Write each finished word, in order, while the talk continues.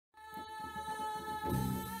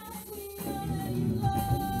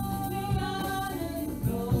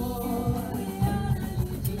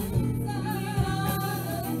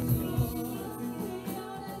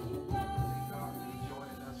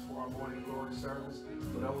service.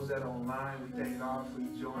 For those that are online, we thank God for you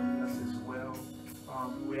joining us as well.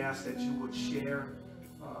 We ask that you would share.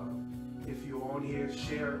 If you're on here,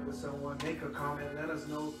 share it with someone. Make a comment. Let us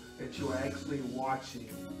know that you are actually watching.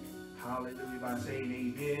 Hallelujah. By saying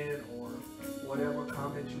amen or whatever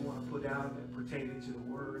comment you want to put down that pertaining to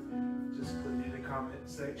the word, just put it in the comment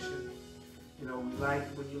section. You know, we like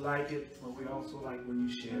when you like it, but we also like when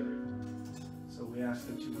you share it. So we ask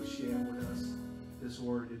that you would share with us this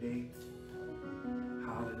word today.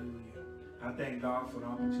 Hallelujah. I thank God for the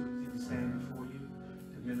opportunity to stand before you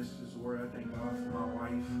to minister His word. I thank God for my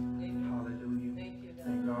wife. Hallelujah.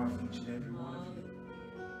 Thank God for each and every one of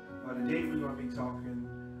you. Today we're going to be talking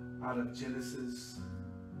out of Genesis,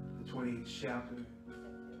 the 28th chapter,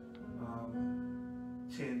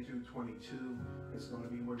 10 through 22. It's going to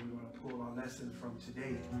be where we're going to pull our lesson from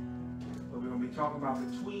today. But we're going to be talking about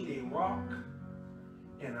between a rock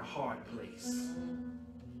and a hard place.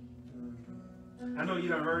 I know you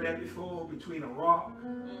done heard that before, between a rock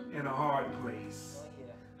and a hard place.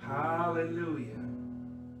 Hallelujah.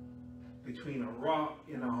 Between a rock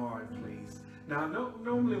and a hard place. Now,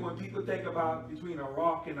 normally when people think about between a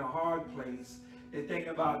rock and a hard place, they think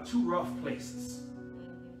about two rough places.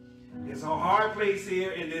 There's a hard place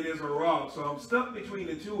here and then there's a rock. So I'm stuck between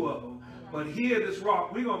the two of them. But here, this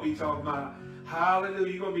rock, we're going to be talking about,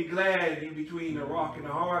 hallelujah, you're going to be glad you're between the rock and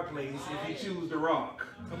the hard place if you choose the rock.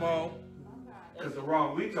 Come on. Because the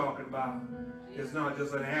rock we're talking about is not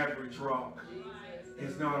just an average rock.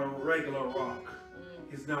 It's not a regular rock.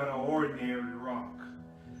 It's not an ordinary rock.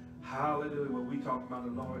 Hallelujah. When we talk about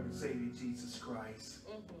the Lord and Savior Jesus Christ.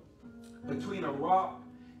 Between a rock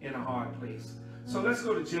and a hard place. So let's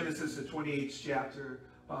go to Genesis, the 28th chapter,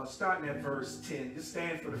 starting at verse 10. Just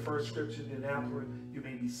stand for the first scripture, then after you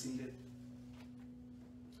may be seated.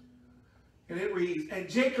 And it reads, and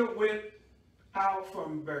Jacob went out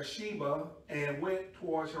from Beersheba and went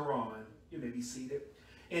towards Haran. You may be seated.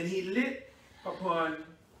 And he lit upon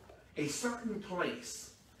a certain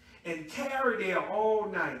place and tarried there all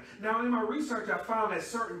night. Now in my research I found that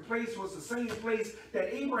certain place was the same place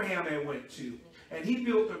that Abraham had went to. And he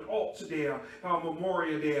built an altar there, a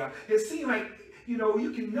memorial there. It seemed like, you know,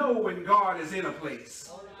 you can know when God is in a place.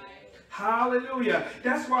 Hallelujah.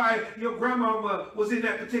 That's why your grandmama was in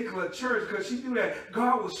that particular church, because she knew that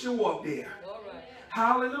God would show up there.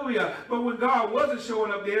 Hallelujah. But when God wasn't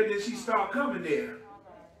showing up there, then she stopped coming there.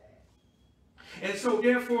 And so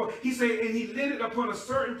therefore, he said, and he lit it upon a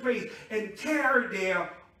certain place and tarried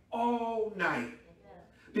there all night,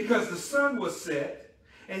 because the sun was set.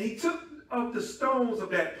 And he took of the stones of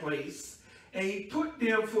that place, and he put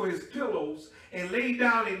them for his pillows, and lay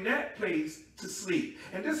down in that place to sleep.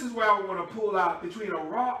 And this is where I want to pull out between a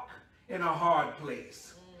rock and a hard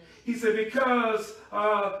place. He said, because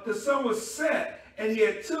the sun was set, and he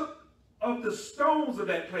had took of the stones of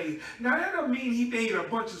that place. Now that doesn't mean he made a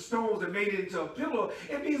bunch of stones and made it into a pillow.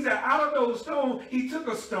 It means that out of those stones, he took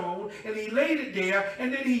a stone and he laid it there,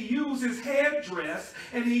 and then he used his headdress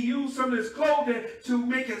and he used some of his clothing to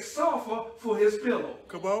make it softer for his pillow.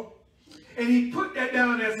 Come on. And he put that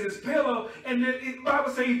down as his pillow, and then the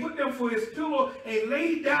Bible says he put them for his pillow and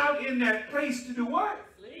laid down in that place to do what?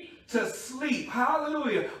 To sleep.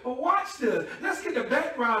 Hallelujah. But watch this. Let's get the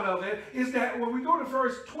background of it. Is that when we go to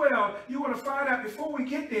verse 12, you want to find out before we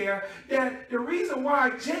get there that the reason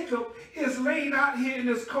why Jacob is laying out here in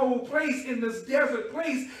this cold place, in this desert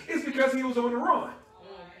place, is because he was on the run.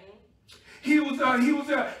 He was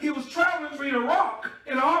traveling between a rock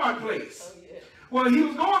and a hard place. Well, he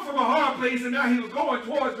was going from a hard place, and now he was going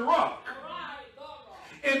towards the rock.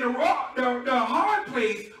 And the hard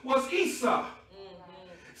place was Esau.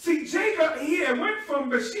 See, Jacob, he had went from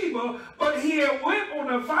Beersheba, but he had went on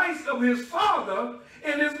the advice of his father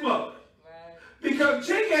and his mother. Because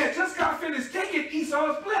Jacob had just got finished taking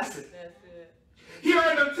Esau's blessing. He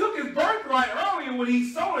already took his birthright earlier when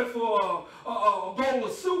he sold it for a bowl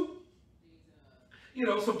of soup. You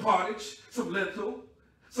know, some pottage, some lentil,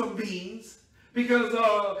 some beans. Because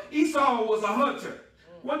Esau was a hunter.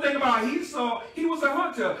 One thing about Esau, he was a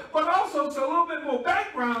hunter. But also, so a little bit more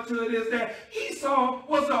background to it is that Esau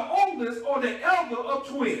was the oldest or the elder of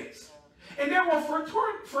twins. And they were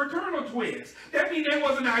fraternal twins. That means they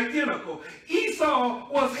wasn't identical.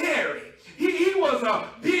 Esau was hairy. He was a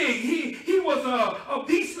big, he was a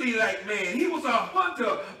beastly like man. He was a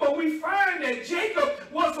hunter. But we find that Jacob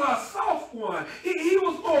was a soft one. He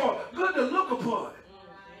was more good to look upon.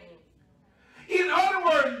 In other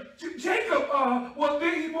words, Jacob was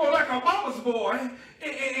being more like a mama's boy,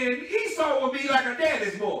 and Esau would be like a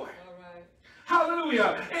daddy's boy.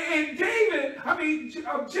 Hallelujah. And Jacob,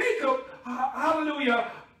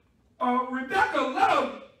 hallelujah, Rebecca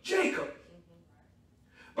loved Jacob.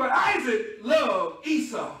 But Isaac loved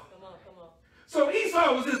Esau. Come on. So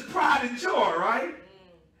Esau was his pride and joy, right?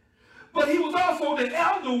 But he was also the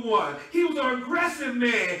elder one. He was an aggressive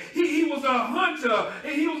man. He was a hunter,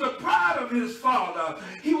 and he was a pride of his father.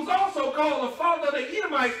 He was also called the father of the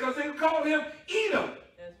Edomites because they called him Edom.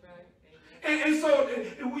 That's right. And so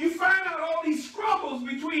you find out all these struggles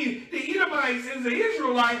between the Edomites and the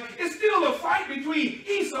Israelites. It's still a fight between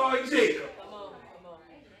Esau and Jacob. Come on.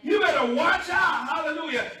 You better watch out,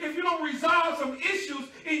 hallelujah, if you don't resolve some issues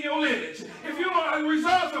in your lineage. If you don't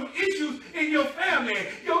resolve some issues in your family,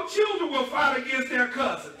 your children will fight against their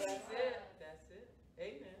cousins. That's it.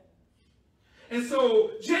 Amen. And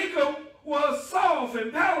so Jacob was soft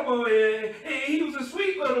and palatable, and he was a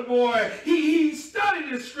sweet little boy. He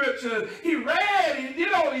studied the scriptures. He read and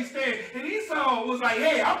did all these things. And Esau was like,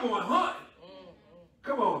 hey, I'm going hunting.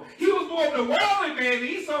 Come on. He was more of the worldly man.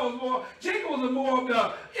 Esau was more, Jacob was more of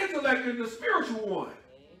the intellect and the spiritual one.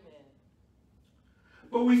 Amen.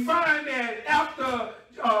 But we find that after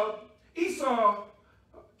Esau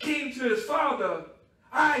came to his father,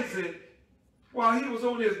 Isaac, while he was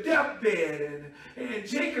on his deathbed, and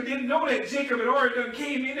Jacob didn't know that Jacob had already done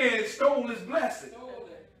came in there and stole his blessing.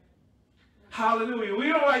 Hallelujah. We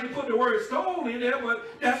don't like to put the word stole in there,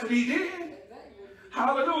 but that's what he did.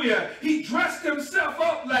 Hallelujah. He dressed himself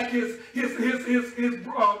up like his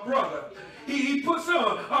brother. He put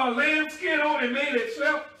some lamb skin on and made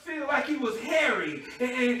himself feel like he was hairy.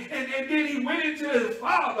 And then he went into his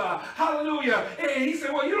father. Hallelujah. And he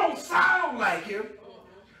said, well, you don't sound like him,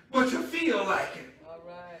 but you feel like him. All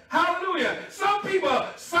right. Hallelujah. Some people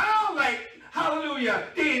sound like, hallelujah,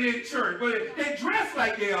 they ain't in church, but they dress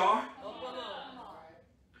like they are.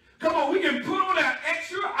 Come on, we can put on that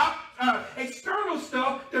extra external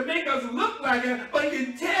stuff to make us look like it, but you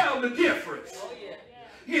can tell the difference. Oh, yeah.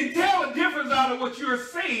 You can tell the difference out of what you're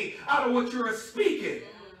saying, out of what you're speaking.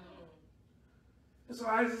 And so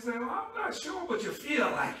Isaac said, well, I'm not sure, but you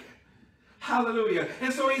feel like it. Hallelujah.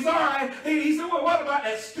 And so he's all right. And he said, well, what about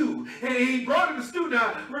that stew? And he brought him the stew.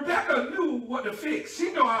 Now, Rebecca knew what to fix.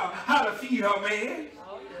 She knew how to feed her man.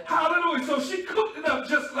 Oh, yeah. Hallelujah. So she cooked it up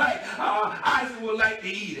just like Isaac would like to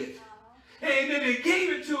eat it. And then they gave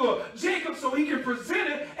it to Jacob so he could present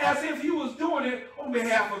it as if he was doing it on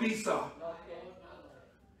behalf of Esau.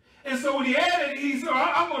 And so when he added, he said,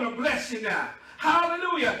 I'm going to bless you now.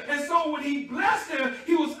 Hallelujah. And so when he blessed him,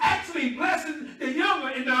 he was actually blessing the younger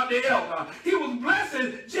and not the elder. He was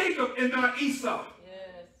blessing Jacob and not Esau.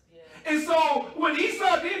 Yes. And so when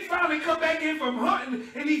Esau did finally come back in from hunting,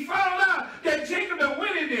 and he found out that Jacob had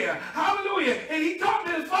went in there, hallelujah, and he talked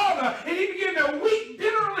to his father, and he began to weep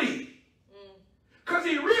bitterly. Because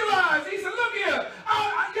he realized, he said, look here,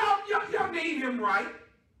 y'all named him right.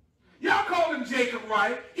 Y'all called him Jacob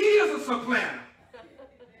right. He is a supplanter.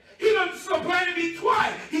 He done supplanted me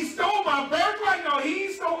twice. He stole my birthright. No, he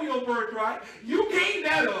ain't stole your birthright. You gave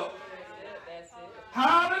that up. That's it.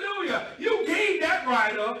 Hallelujah. You gave that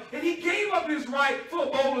right up, and he gave up his right for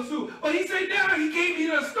a bowl of soup. But he said, now he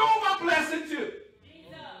done stole my blessing too.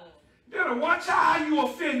 You better watch out how you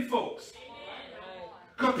offend folks.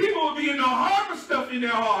 Because people will be in the harbor stuff in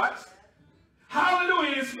their hearts.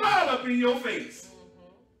 Hallelujah. And smile up in your face.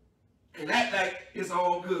 And act like it's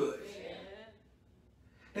all good.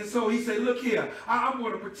 And so he said, look here, I'm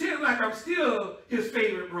going to pretend like I'm still his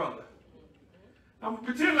favorite brother. I'm going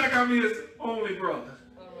to pretend like I'm his only brother.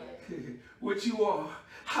 Which you are.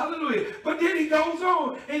 Hallelujah. But then he goes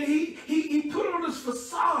on and he put on this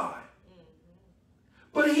facade.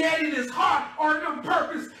 But he had in his heart or on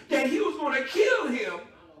purpose that he was going to kill him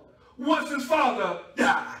once his father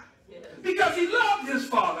died. Because he loved his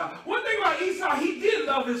father. One thing about Esau, he did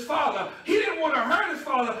love his father. He didn't want to hurt his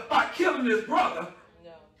father by killing his brother.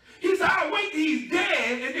 No. He said, I'll wait till he's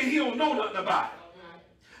dead and then he don't know nothing about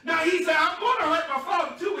it. Now he said, I'm going to hurt my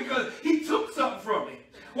father too because he took something from me.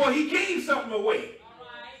 Well, he gave something away.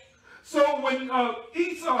 So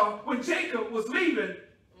when Jacob was leaving,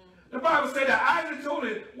 the Bible said that Isaac told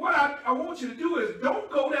him, what I want you to do is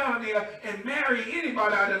don't go down there and marry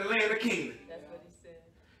anybody out of the land of Canaan. That's what he said.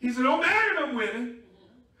 He said, don't marry them women.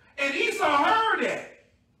 And Esau heard that.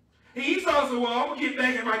 And Esau said, well, I'm going to get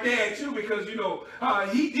back at my dad too because, you know,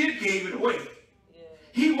 he did give it away. Yeah.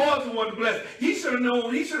 He was the one to bless. He should have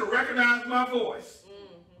known. He should have recognized my voice.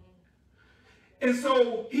 And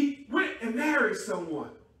so he went and married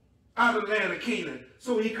someone out of the land of Canaan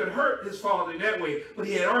so he could hurt his father in that way. But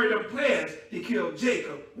he had already done plans to kill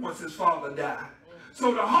Jacob once his father died.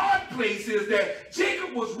 So the hard place is that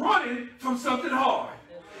Jacob was running from something hard.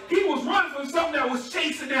 He was running from something that was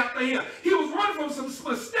chasing after him. He was running from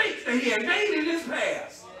some mistakes that he had made in his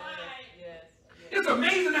past. It's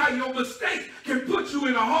amazing how your mistakes can put you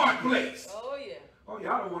in a hard place. Oh, yeah. Oh,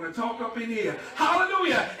 y'all don't want to talk up in here.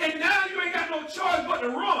 Hallelujah. And now you ain't got no choice but to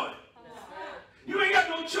run. You ain't got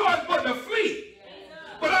no choice but to flee.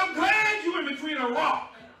 But I'm glad you're in between a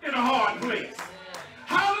rock and a hard place.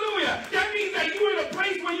 Hallelujah. That means that you're in a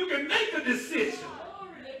place where you can make a decision.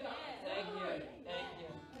 Thank you. Thank you.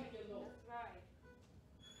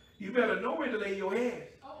 You better know where to lay your head.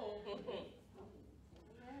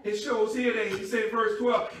 It shows here that he said, verse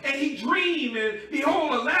 12, and he dreamed, and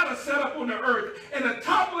behold, a ladder set up on the earth, and the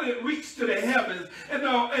top of it reached to the heavens. And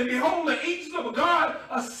behold, the angels of God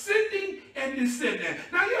ascending and descending.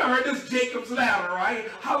 Now, you heard this Jacob's ladder, right?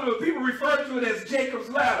 Hallelujah. People refer to it as Jacob's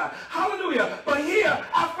ladder. Hallelujah. But here,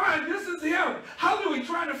 I find this is him. Hallelujah.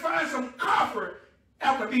 Trying to find some comfort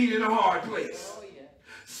after being in a hard place. Oh, yeah.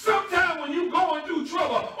 Sometimes when you're going through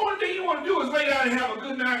trouble, only thing you want to do is lay down and have a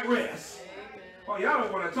good night rest. Oh, y'all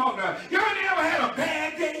don't want to talk now. Y'all ever had a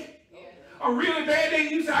bad day? A really bad day?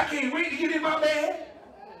 You say, I can't wait to get in my bed.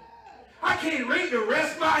 I can't wait to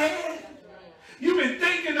rest my head. You've been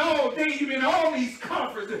thinking all day. You've been in all these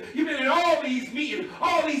conferences. You've been in all these meetings.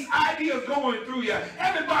 All these ideas going through you.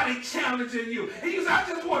 Everybody challenging you. And you say, I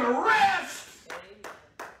just want to rest.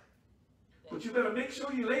 But you better make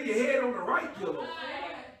sure you lay your head on the right pillow.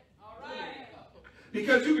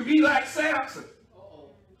 Because you can be like Samson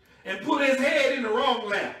and put his head in the wrong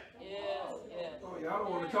lap. Yes. Oh, y'all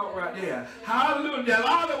don't want to talk right there. Hallelujah.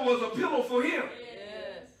 Delilah was a pillow for him.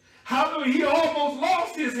 Yes. Hallelujah. He almost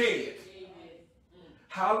lost his head.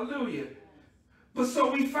 Hallelujah. But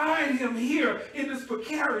so we find him here in this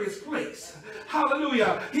precarious place.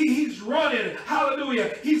 Hallelujah. He's running.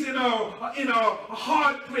 Hallelujah. He's in a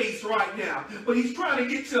hard place right now. But he's trying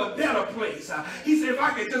to get to a better place. He said, if I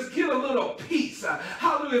can just get a little peace.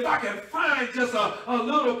 Hallelujah. If I can find just a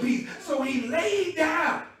little peace. So he laid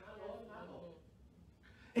down.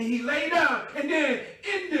 And he lay down. And then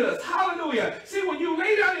in this, hallelujah. See, when you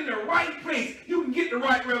lay down in the right place, you can get the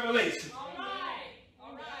right revelation.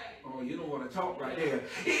 Oh, you don't want to talk right there.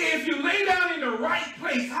 If you lay down in the right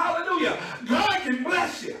place, hallelujah, God can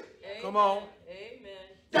bless you. Amen. Come on. Amen.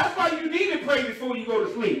 That's why you need to pray before you go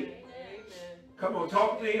to sleep. Amen. Come on,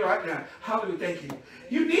 talk to me right now. Hallelujah, thank you.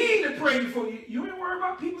 You need to pray before you ain't worried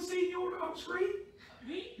about people seeing you on the screen.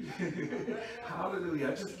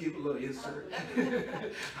 Hallelujah. I just give a little insert.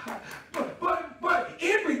 but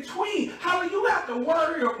in between, hallelujah, you have to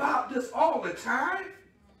worry about this all the time.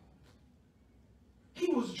 He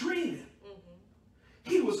was dreaming.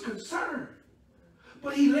 He was concerned.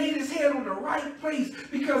 But he laid his head on the right place,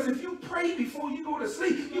 because if you pray before you go to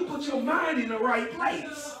sleep, you put your mind in the right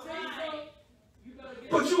place.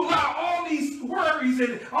 But you allow all these worries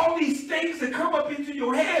and all these things to come up into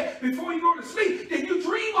your head before you go to sleep, then you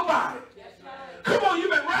dream about it. Come on, you've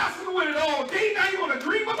been wrestling with it all day, now you're going to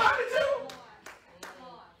dream about it too?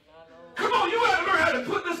 Come on, you got to learn how to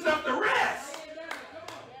put this stuff to rest.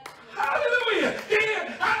 Hallelujah.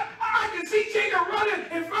 Yeah, I can see Jacob running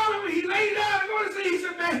in front of me. He laid down and going to sleep. He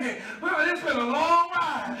said, man, well, it's been a long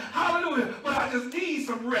ride. Hallelujah. But I just need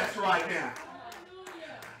some rest right now.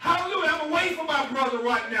 Hallelujah. I'm away from my brother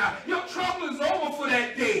right now. Your trouble is over for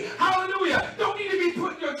that day. Hallelujah. Don't need to be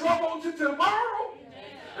putting your trouble on to tomorrow.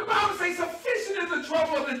 The Bible says sufficient is the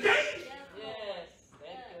trouble of the day.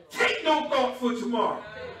 Take no thought for tomorrow.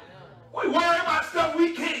 We worry about stuff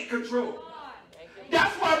we can't control.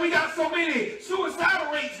 That's why we got so many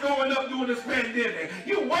suicidal rates going up during this pandemic.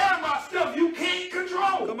 You worry about stuff you can't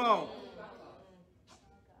control. Come on.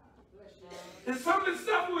 And some of the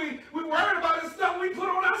stuff we worry about is stuff we put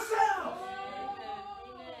on ourselves.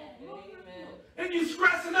 And you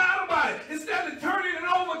stressing out about it instead of turning it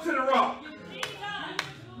over to the rock.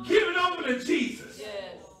 Give it over to Jesus.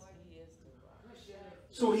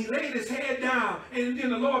 So he laid his head down, and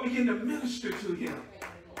then the Lord began to minister to him.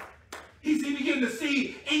 He began to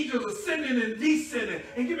see angels ascending and descending.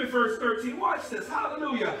 And give me verse 13. Watch this.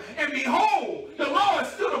 Hallelujah. And behold, the Lord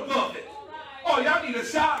stood above it. Oh, y'all need a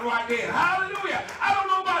shout right there. Hallelujah. I don't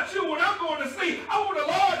know about you. When I'm going to sleep, I want the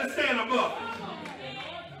Lord to stand above it.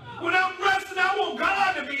 When I'm resting, I want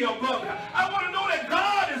God to be above it. I want to know that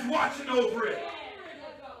God is watching over it.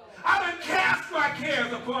 I done cast my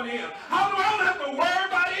cares upon him. I don't have to worry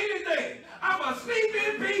about anything. I'm asleep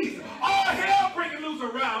in peace. All hell breaking loose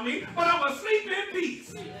around me, but I'm asleep in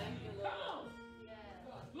peace.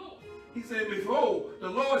 He said, behold, the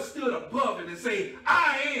Lord stood above it and said,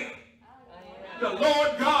 I am the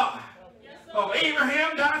Lord God of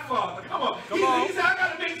Abraham, thy father. Come on. He said, I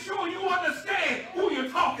got to make sure you understand who you're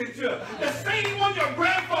talking to. The same one your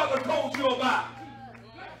grandfather told you about.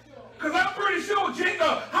 Because I'm pretty sure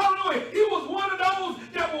Jacob, hallelujah, he was one of those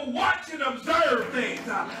that will watch and observe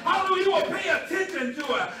Hallelujah. He would pay attention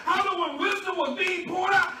to it. Hallelujah. When wisdom was being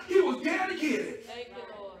poured out, he was there to get it. Thank you,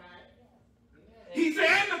 Lord. He said,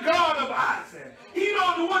 and the God of Isaac. He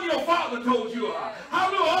knows the one your father told you about.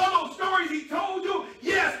 Hallelujah. All those stories he told you,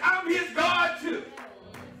 yes, I'm his God too.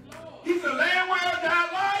 He's a land where thou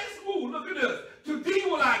liest. Ooh, look at this. To thee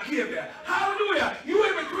will I give it. Hallelujah. You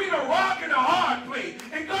in between a rock and a hard place.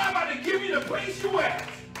 And God about to give you the place you at.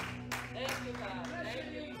 Thank you, God.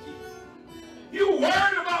 Thank you. You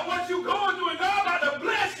worried about what you're going through, and God about to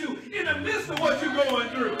bless you in the midst of what you're going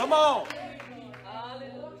through. Come on.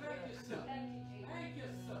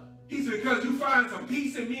 He said, because you find some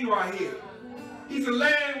peace in me right here. He's a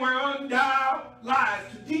land where thou lies.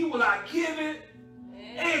 To thee will I give it,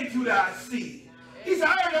 and to thy seed. He said,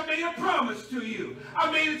 I already made a promise to you. I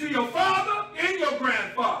made it to your father and your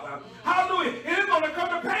grandfather. Hallelujah. And it's going to come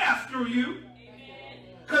to pass through you.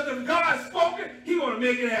 Because if God spoke it, he's going to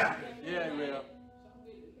make it happen. Yeah, he will.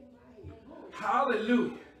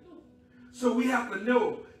 Hallelujah. So we have to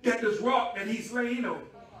know that this rock that he's laying on,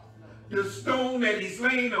 the stone that he's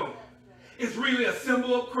laying on, is really a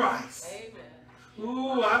symbol of Christ. Amen.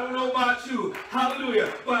 Ooh, I don't know about you.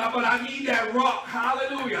 Hallelujah. But I need that rock.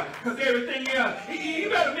 Hallelujah. Because everything else, you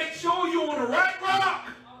better make sure you're on the right rock.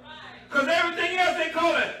 Because everything else, they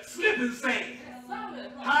call it slipping sand.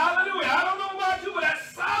 Hallelujah. I don't know about you, but that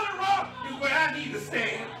solid rock is where I need to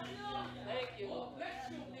stand. Thank you, Lord.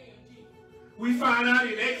 We find out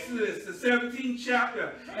in Exodus, the 17th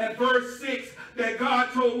chapter, at verse 6, that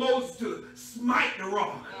God told Moses to smite the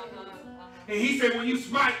rock. And he said, when you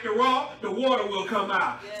smite the rock, the water will come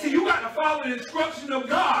out. Yeah. See, you got to follow the instruction of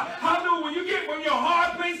God. Hallelujah. When you get from your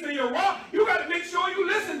hard place to your rock, you got to make sure you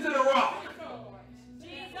listen to the rock.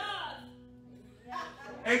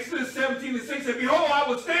 Exodus 17:6 said, behold, I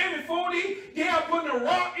will stand before thee, there upon the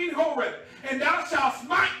rock in Horeb, and thou shalt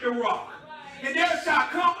smite the rock, and there shall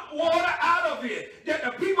come water out of it, that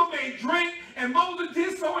the people may drink. And Moses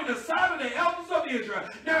did so in the sight of the elders of Israel.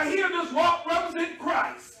 Now here this rock represents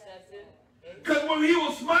Christ. Because when he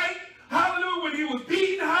was smite, hallelujah, when he was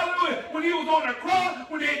beaten, hallelujah, when he was on the cross,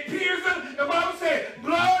 when they pierced him, the Bible said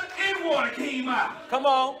blood and water came out. Come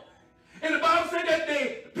on. And the Bible said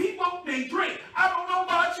that people, they drink. I don't know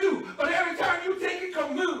about you, but every time you take a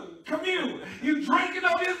commune, you drinking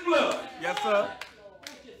of his blood. Yes, sir.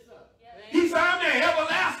 He said, I'm the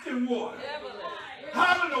everlasting water.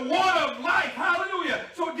 Hallelujah, the water of life. Hallelujah.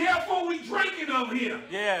 So therefore we drinking of him.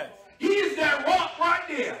 Yes. He is that rock right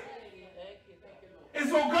there. And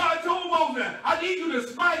so God told Moses, I need you to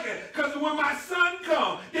smite it, because when my son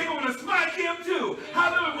comes, they're going to smite him too.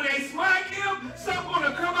 Hallelujah. When they smite him, something's going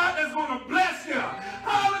to come out that's going to bless him.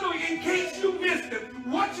 Hallelujah. In case you missed it,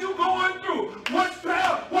 what you going through, what's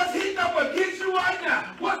hitting up against you right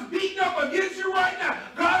now, what's beating up against you right now,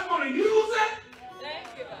 God's going to use it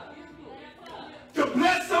to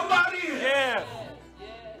bless somebody else. Yes.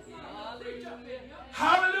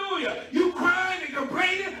 Hallelujah. You crying and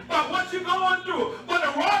complaining about what you're going through. But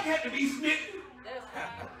the rock had to be smitten.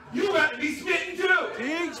 You got to be smitten too.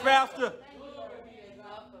 Thanks, Pastor.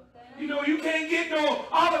 You know, you can't get no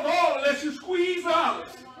olive oil unless you squeeze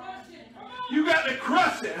olives. You got to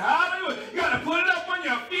crush it. Hallelujah. You got to put it up on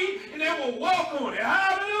your feet and then we'll walk on it.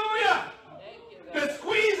 Hallelujah. Then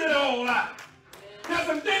squeeze it all out. There's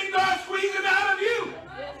some things God's squeezing out of you.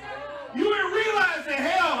 You didn't realize the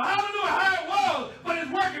hell, hallelujah, how it was, but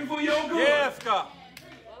it's working for your good. Yes, God.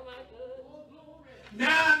 Now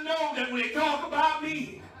I know that when they talk about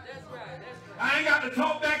me, I ain't got to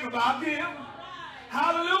talk back about them.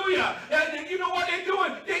 Hallelujah. And you know what they're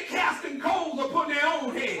doing? They're casting coals upon their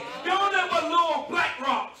own head. They don't know but little black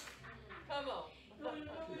rocks. Come on.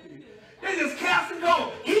 They're just casting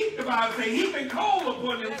coals. Heap, the Bible says, heaping coal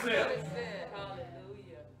upon themselves.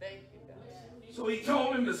 So he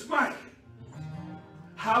told him to smite.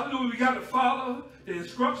 Hallelujah. We got to follow the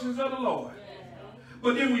instructions of the Lord.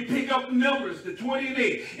 But then we pick up Numbers, the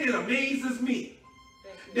 28. It amazes me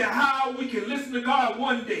that how we can listen to God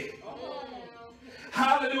one day.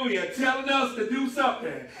 Hallelujah. Telling us to do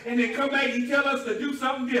something. And then come back and tell us to do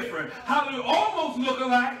something different. Hallelujah. Almost look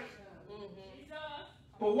alike.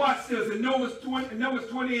 But watch this in Numbers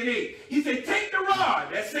 28. He said, take the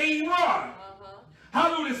rod, that same rod.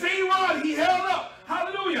 Hallelujah. The same rod he held up.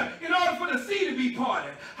 Hallelujah. In order for the sea to be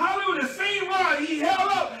parted. Hallelujah. The same rod he held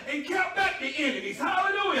up and kept back the enemies.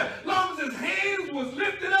 Hallelujah. As long as his hands was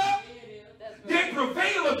lifted up, they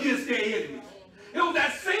prevail against their enemies. It was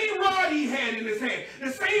that same rod he had in his hand.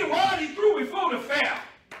 The same rod he threw before the fair.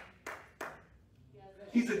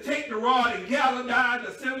 He said, take the rod and gather thy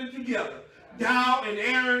assembly together. Thou and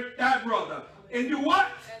Aaron, thy brother. And do what?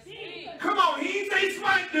 Come on. He didn't say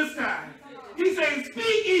smite this time. He says,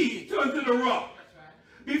 speak ye unto the rock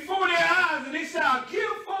before their eyes, and they shall give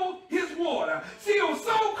forth his water. See, it was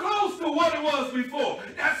so close to what it was before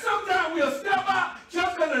that sometimes we'll step out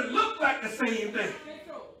just because it look like the same thing.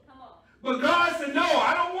 But God said, no,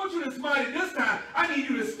 I don't want you to smite it this time. I need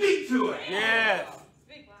you to speak to it. Yes.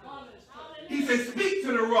 He said, speak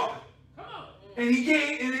to the rock. And he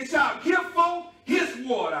gave, and it shall give forth his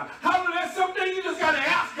water. Hallelujah. That's something you just got to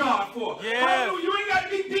ask God for. Yes. Hallelujah. You ain't got to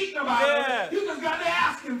be beaten about Yes. it. You just got to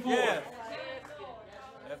ask him for Yes. it.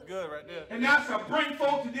 That's good right there. And thou shalt bring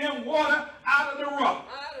forth to them water out of the rock.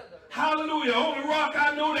 Hallelujah. Only rock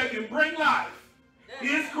I know that can bring life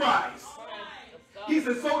is Christ. He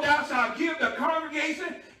said, so thou shalt give the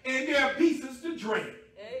congregation and their pieces to drink.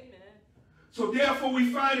 Amen. So therefore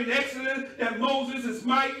we find in Exodus that Moses is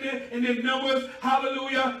smiting it, and in Numbers,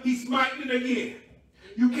 hallelujah, he's smiting it again.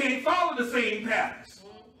 You can't follow the same patterns.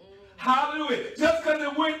 Hallelujah. Just because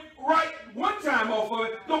it went right one time off of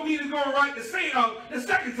it, don't mean it's going right the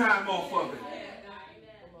second time off of it.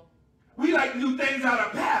 We like to do things out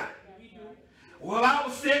of pattern. Well, I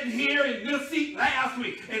was sitting here in this seat last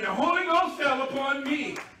week, and the Holy Ghost fell upon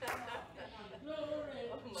me.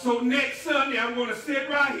 So next Sunday, I'm going to sit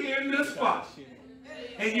right here in this spot.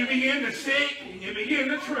 And you begin to shake, and you begin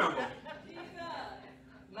to tremble.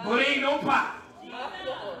 But ain't no power.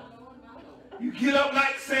 You get up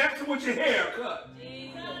like Samson with your hair cut.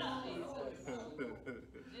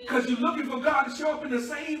 Because you're looking for God to show up in the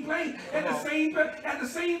same place, at the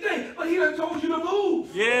same thing. But he done told you to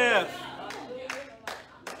move. Yes.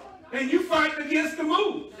 And you fighting against the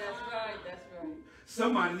move. That's right, that's right.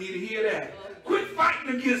 Somebody need to hear that. Quit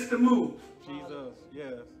fighting against the move. Jesus,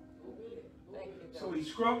 yes. Thank you, God. So he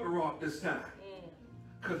scrubbed the rock this time.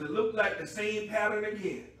 Because it looked like the same pattern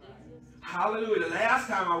again. Hallelujah. The last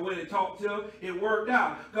time I went and talked to him, it worked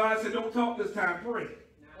out. God said, don't talk this time, pray.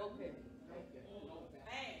 Okay.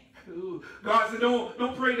 Ooh. God said,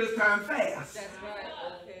 don't pray this time, fast. That's right,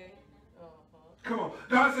 okay. Come on.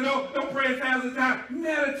 God said, don't pray and fast this time,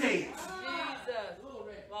 meditate. Jesus.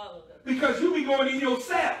 Follow them. Because you be going in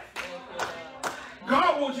yourself.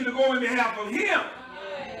 God wants you to go in behalf of him.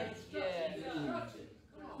 Yes, yes.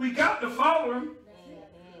 We got to follow him.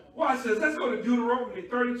 Watch this. Let's go to Deuteronomy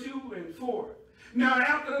 32 and 4. Now,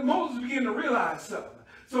 after Moses began to realize something,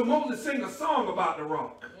 so Moses sang a song about the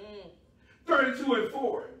rock. 32 and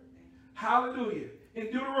 4. Hallelujah. In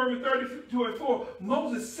Deuteronomy 32 and 4,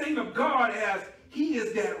 Moses sang of God as he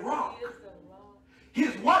is that rock.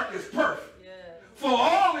 His work is perfect. For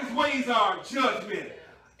all his ways are judgment.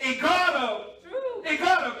 A God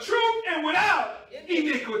of truth and without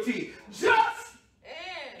iniquity. Just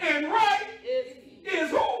and right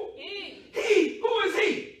is who? He. Who is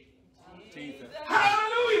he? Jesus.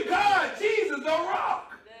 Hallelujah. God, Jesus, the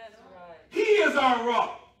rock. That's right. He is our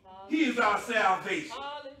rock. He is our salvation.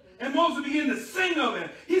 Hallelujah. And Moses began to sing of him.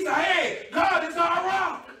 He said, hey, God is our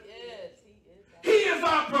rock. Yes, he is. He is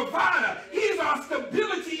our provider. He is our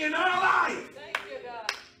stability in our life. Thank you,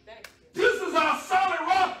 God. Thank you. This is our solid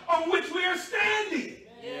rock on which we are standing.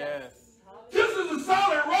 Yes. This is a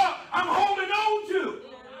solid rock I'm holding on to.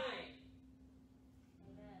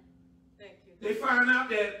 Thank you. They find out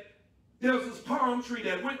that there was this palm tree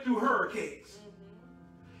that went through hurricanes.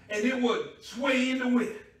 And it would sway in the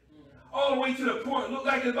wind. All the way to the point it looked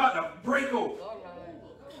like it was about to break over. All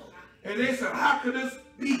right. And they said, how could this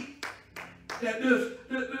be? That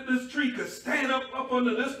this tree could stand up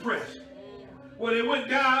under this pressure. Well, they went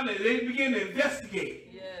down and they began to investigate.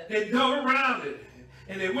 Yes. They dug around it.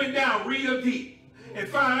 And they went down real deep. And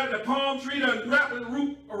found out the palm tree done wrapped the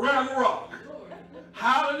root around the rock.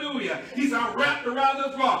 Hallelujah. He's wrapped around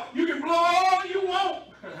this rock. You can blow all you want.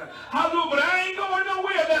 Hallelujah. But I ain't going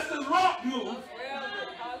nowhere unless this rock moves.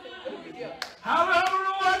 Hallelujah. Hallelujah. I don't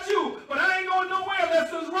know about you, but I ain't going nowhere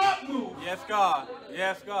unless this rock moves. Yes, God.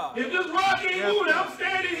 Yes, God. If this rock ain't moving, I'm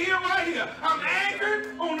standing here right here. I'm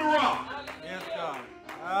anchored on the rock. Yes, God.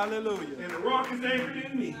 Hallelujah. And the rock is anchored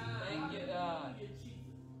in me. Thank you, God.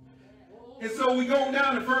 And so we go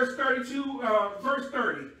down to verse 32, verse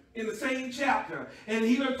 30 in the same chapter. And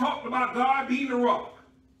he done talked about God being the rock.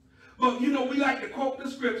 But, you know, we like to quote the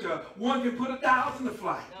scripture. One can put 1,000 to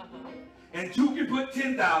flight. And two can put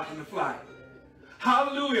 10,000 to flight.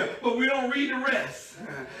 Hallelujah. But we don't read the rest.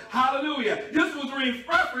 Hallelujah. This was in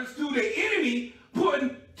reference to the enemy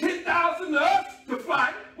putting 10,000 of us to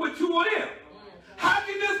flight with two of them. How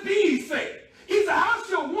can this be, he said? He said, how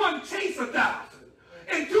shall one chase 1,000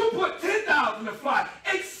 and two put 10,000 to flight,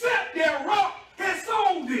 except their rock has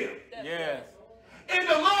sold them? Yes. And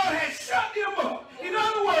the Lord has shut them up. In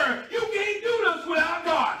other words, you can't do this without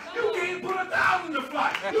God. You can't put 1,000 to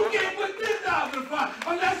flight. You can't put 10,000 to flight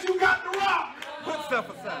unless you got the rock.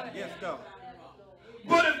 Yes, God.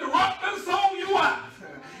 But if the rock done sold you out,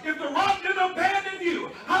 if the rock done abandon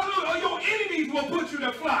you, hallelujah, your enemies will put you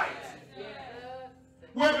to flight.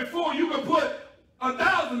 Where before you could put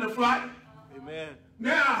 1,000 to flight. Amen.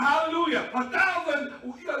 Now, hallelujah,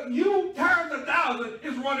 1,000, you times 1,000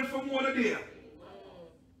 is running from one of them.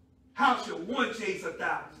 How shall one chase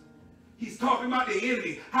 1,000? He's talking about the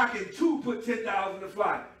enemy. How can two put 10,000 to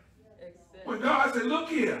flight? When God said, look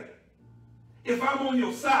here, if I'm on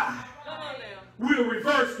your side, we'll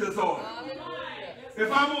reverse this order.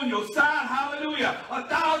 If I'm on your side, hallelujah,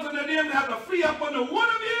 1,000 of them have to flee up under one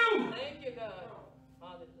of you. Thank you, God.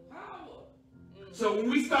 So when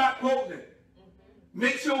we start quoting it,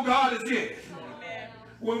 make sure God is in it.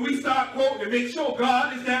 When we start quoting it, make sure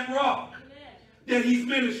God is that rock that he's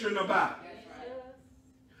ministering about.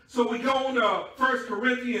 So we go on to 1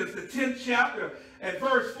 Corinthians, the 10th chapter, at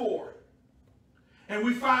verse 4. And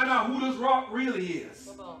we find out who this rock really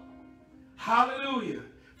is. Hallelujah.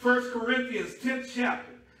 1 Corinthians, 10th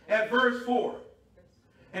chapter, at verse 4.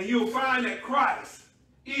 And you'll find that Christ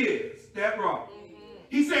is that rock.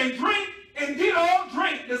 He's saying, drink, and did all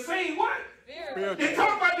drink the same what? They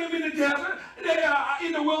talk about them in the desert, they are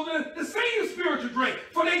in the wilderness, the same spiritual drink.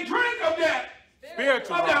 For they drank of that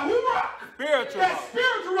spiritual rock. That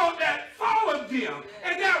spiritual rock that followed them.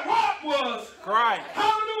 And that rock was Christ.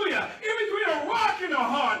 Hallelujah. In between a rock and a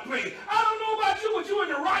hard place. I don't know about you, but you in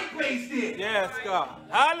the right place then. Yes, God.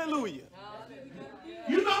 Hallelujah.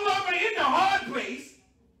 You're no longer in the hard place.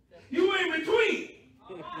 You in between.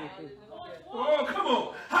 Oh, come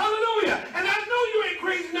on. Hallelujah. And I know you ain't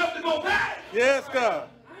crazy enough to go back. Yes, God.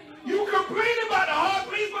 You complain about the hard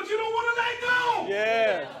place, but you don't want to let go.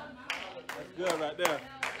 Yeah. That's good right there.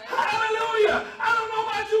 Hallelujah. I don't know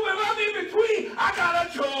about you, but if I'm in between, I got a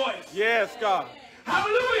choice. Yes, God.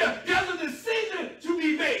 Hallelujah. There's a decision to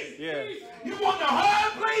be made. Yes. You want the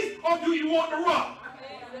hard place or do you want the rock?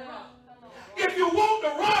 If you want the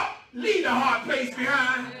rock, leave the hard place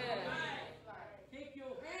behind.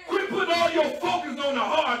 Quit putting all your focus on the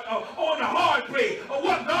hard place, or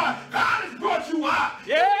what God has brought you out.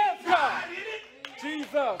 Yes, God. God in it.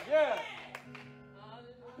 Jesus. Yeah.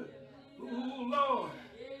 Ooh, Lord.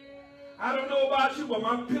 I don't know about you, but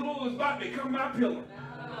my pillow is about to become my pillar.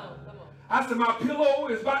 I said my pillow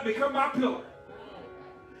is about to become my pillar.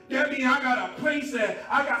 That means I got a place that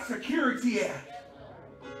I got security at.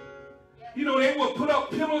 You know, they would put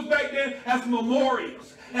up pillows back then as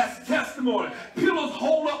memorials, as testimony. Pillows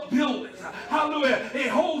hold up buildings. Hallelujah. It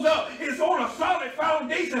holds up. It's on a solid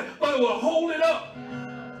foundation, but it will hold it up.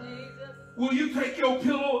 Will you take your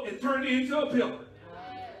pillow and turn it into a pillar?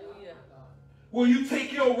 Will you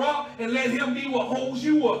take your rock and let him be what holds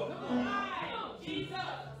you up?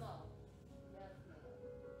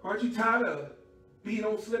 Aren't you tired of being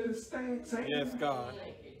on slipping sand? Yes, God.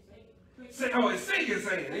 Oh, it's sinking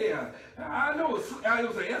sand. Yeah, I know I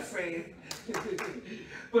was an S sand,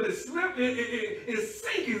 but it's slipping. It's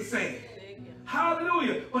sinking sand.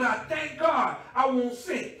 Hallelujah! But I thank God I won't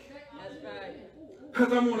sink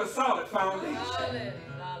because I'm on a solid foundation.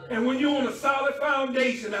 And when you're on a solid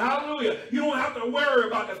foundation, hallelujah, you don't have to worry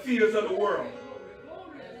about the fears of the world.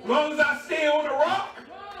 As long as I stay on the rock,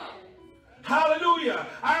 hallelujah,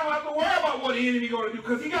 I don't have to worry about what the enemy going to do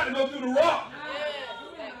because he got to go through the rock.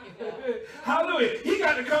 Hallelujah. He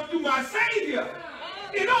got to come through my Savior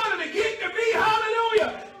in order to get to me.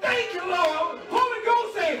 Hallelujah. Thank you, Lord. Holy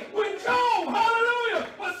Ghost said, when Job, hallelujah,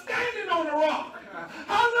 was standing on the rock,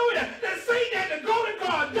 hallelujah, that Satan had to go to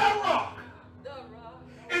God, the rock,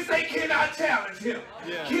 and say, can I challenge him?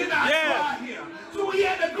 Yeah. Can I try him? So he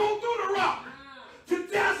had to go through the rock to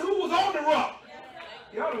test who was on the rock.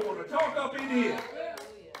 Y'all don't want to talk up in here.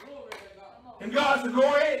 And God said,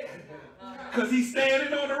 go ahead. Because he's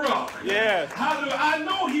standing on the rock. Yes. Hallelujah. I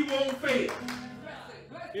know he won't fail.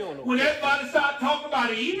 When everybody starts talking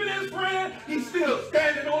about it, even his friend, he's still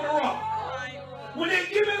standing on the rock. When they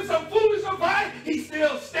give him some foolish advice, he's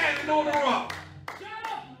still standing on the rock.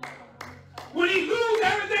 When he loses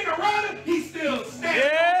everything around him, he's still standing on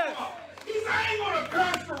the rock. He said, I ain't going to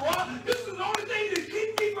curse the rock. This is the only thing that's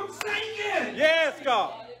keeping me from sinking. Yes,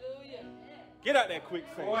 God. Get out that quick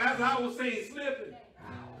thing. Or as I was saying,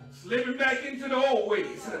 slipping back into the old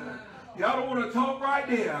ways. Y'all don't want to talk right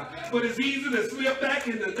there, but it's easy to slip back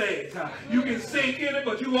into things. You can sink in it,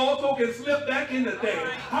 but you also can slip back into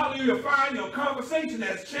things. Hallelujah. Find your conversation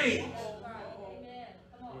has changed.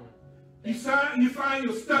 You find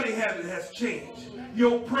your study habit has changed.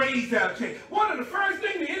 Your praise have changed. One of the first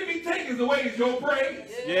things the enemy takes away is your praise.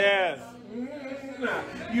 Yes.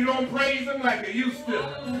 You don't praise him like you used to.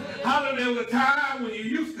 Hallelujah, there was a time when you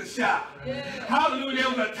used to shout. Hallelujah, there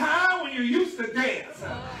was a time when you used to dance.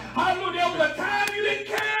 Hallelujah, there was a time you didn't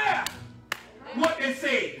care what they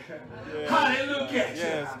said. Hallelujah.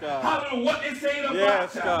 Yes, God. Hallelujah, what they said about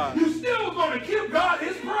Yes, you. God. You still going to give God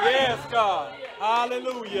his praise. Yes, God.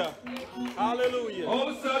 Hallelujah. Hallelujah. All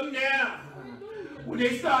of a sudden now, when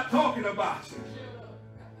they start talking about you,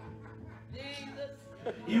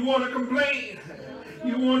 you want to complain.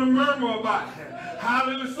 You want to murmur about it.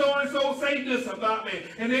 Hallelujah, so-and-so say this about me,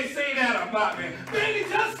 and they say that about me. Baby,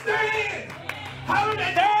 just stand.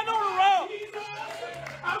 Hallelujah. Stand on the road.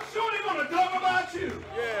 I'm sure they're going to talk about you.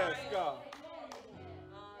 Yes, God.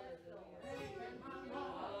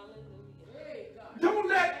 Don't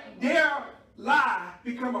let their lie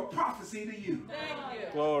become a prophecy to you.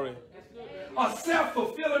 Glory. A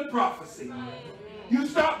self-fulfilling prophecy. You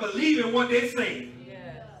start believing what they're saying.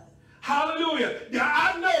 Hallelujah. Now,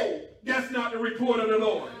 I know that's not the report of the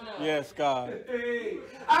Lord. Yes, God. Hey,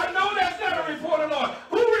 I know that's not a report of the Lord.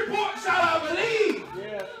 Who report shall I believe?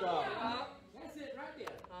 Yes, God. That's it right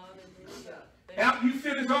there. After you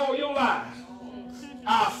finish all your lives,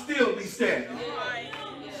 I'll still be standing.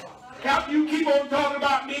 After you keep on talking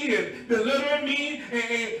about me and belittling me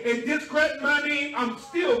and discrediting my name, I'm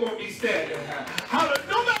still going to be standing. Hallelujah.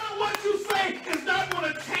 No matter what you say, it's not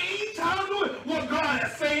going to change, hallelujah, what God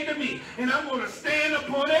is saying to me. And I'm going to stand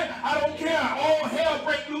upon it. I don't care. All hell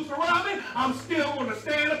break loose around me. I'm still going to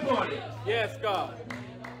stand upon it. Yes, God.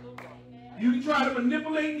 You can try to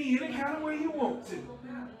manipulate me any kind of way you want to.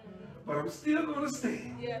 But I'm still going to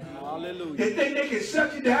stand. Hallelujah. They think they can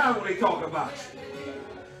shut you down when they talk about you.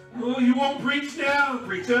 Oh, you won't preach now,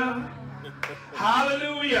 preacher.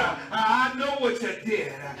 Hallelujah. I know what you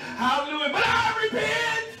did. Hallelujah. But I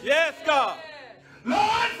repent. Yes, God.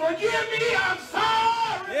 Lord, forgive me. I'm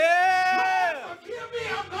sorry. Yeah. Lord, forgive me.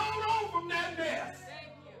 I'm gone on from that mess.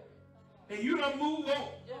 And you don't move on.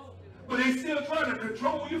 But they still trying to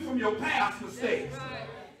control you from your past mistakes.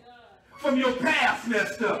 From your past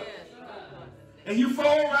messed up. And you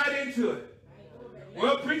fall right into it.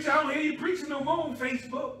 Well, preacher, I don't hear you preaching no more on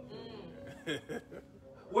Facebook.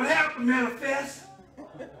 What happened, Manifest?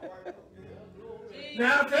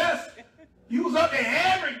 Manifest, you was up there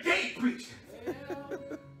every day preaching.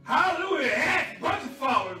 Hallelujah. Had a bunch of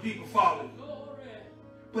following people following you.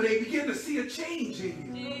 But they begin to see a change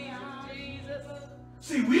in you.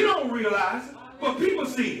 See, we don't realize it, but people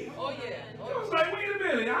see it. Oh, yeah. It was like, wait a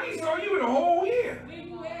minute, I ain't saw you in a whole year.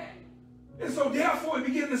 And so therefore, it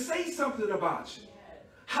began to say something about you.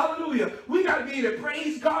 Hallelujah. We got to be able to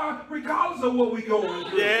praise God regardless of what we're going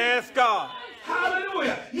through. Yes, God.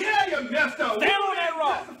 Hallelujah. Yeah, you messed up. Stand on that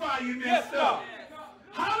rock. Testify you messed up.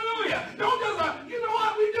 Hallelujah. Don't just, you know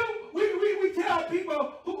what we do? We tell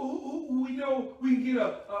people who we know we can get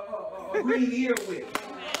a green ear with.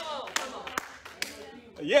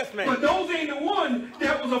 Yes, man. But those ain't the one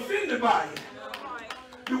that was offended by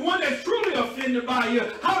you. The one that's truly offended by you.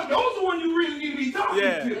 Those are the ones you really need to be talking to.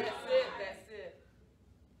 That's it.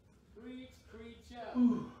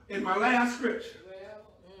 Ooh, in my last scripture,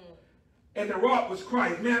 and the rock was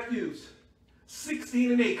Christ, Matthew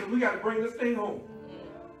 16 and 8, because we got to bring this thing home.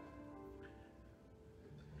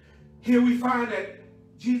 Here we find that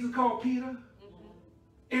Jesus called Peter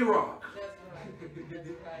a rock.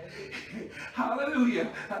 Hallelujah.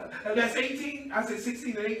 That's 18. I said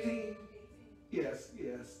 16 and 18. Yes.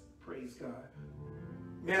 Praise God.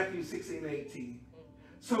 Matthew 16 and 18.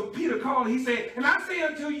 So Peter called, he said, and I say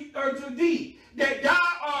unto thee, that thou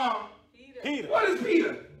art Peter. What is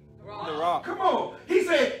Peter? The rock. Come on. He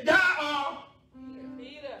said, thou art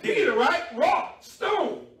Peter, right? Rock,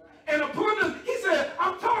 stone. And upon this, he said,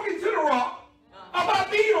 I'm talking to the rock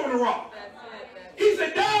about being on the rock. He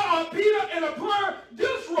said, thou art Peter, and upon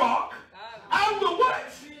this rock, I will what?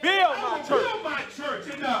 Build my church.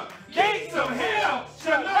 And the gates of hell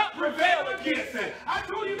shall not prevail against it. I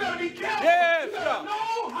told you, you got to be careful. Yes, you got to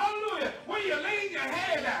know, hallelujah, where you're laying your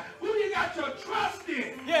head at, who you got your trust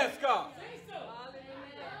in. Yes, God.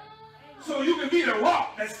 So you can be the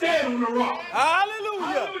rock that stand on the rock. Hallelujah.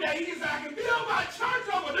 Hallelujah. He said, I can build my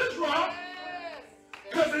church over this rock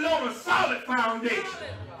because it's on a solid foundation.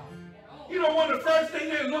 You know, one of the first things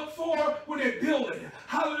they look for when they're building,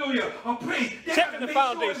 hallelujah, a place, they have to make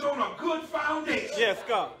sure it's on a good foundation. Yes,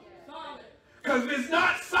 God. Because if it's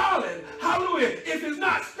not solid, hallelujah, if it's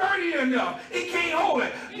not sturdy enough, it can't hold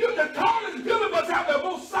it. The tallest building must have the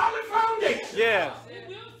most solid foundation. Yes.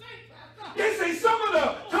 They say some of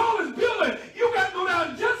the tallest buildings, you got to go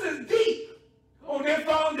down just as deep on their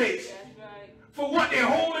foundation for what they're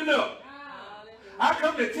holding up. I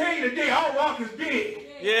come to tell you today, our rock is big.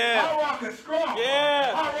 Yes. Our rock is strong.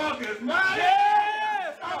 Yes. Our rock is mighty.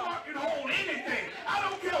 Yes. Our rock can hold anything. I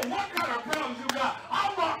don't care what kind of problems you got.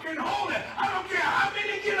 Our rock can hold it. I don't care how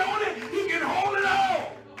many get on it. He can hold it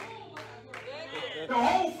all. The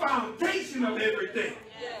whole foundation of everything.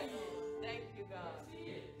 Yes. Thank you, God.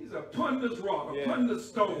 He's upon this rock, upon this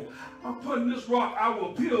stone. Upon this rock, I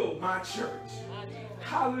will build my church.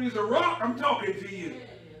 Hallelujah. The rock, I'm talking to you.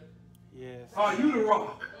 Yes. Are you the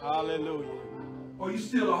rock? Hallelujah. Or are you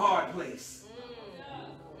still a hard place?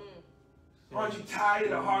 Aren't you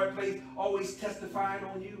tired of a hard place always testifying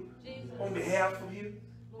on you, on behalf of you?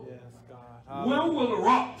 Yes, God. When will the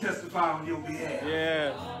rock testify on your behalf?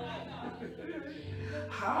 Yes.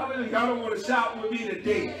 Hallelujah. Y'all don't want to shout with me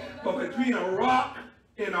today, but between a rock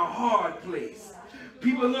and a hard place,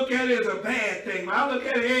 people look at it as a bad thing. But I look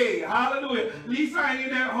at it, hey, hallelujah. At least I ain't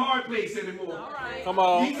in that hard place anymore. All right. Come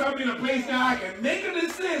on. At least I'm in a place now I can make a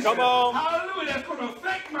decision. Come on. Hallelujah. That's going to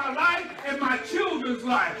affect my life and my children's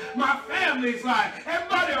life, my family's life,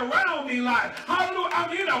 everybody around me life. Hallelujah.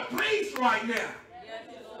 I'm in a place right now.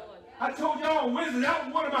 I told y'all on Wednesday, that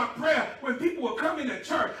was one of my prayers. When people were coming to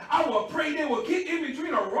church, I would pray they would get in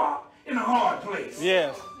between a rock and a hard place.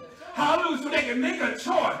 Yes. Hallelujah, so they can make a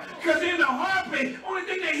choice. Because in the hard place, only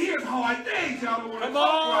thing they hear is hard things. Y'all don't want to Come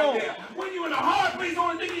talk on. right there. When you're in a hard place, the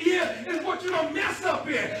only thing you hear is what you don't mess up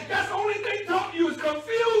in. That's the only thing taught you is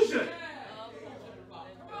confusion.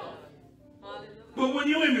 But when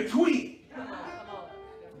you're in between,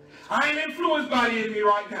 I ain't influenced by the enemy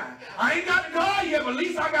right now. I ain't got the God yet, but at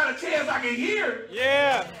least I got a chance I can hear.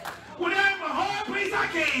 Yeah. When I'm in a hard place, I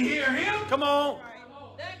can't hear him. Come on.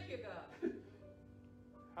 Thank you, God.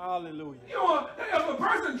 Hallelujah. You know, if a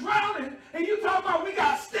person drowning and you talk about we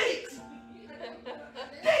got steaks,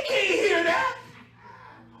 they can't hear that.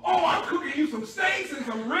 Oh, I'm cooking you some steaks and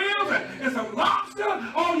some ribs and some lobster.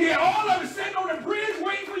 Oh, yeah, all of it sitting on the bridge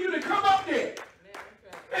waiting for you to come up there.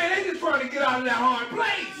 Man, they just trying to get out of that hard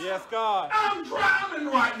place. Yes, God. I'm drowning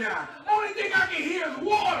right now. Only thing I can hear is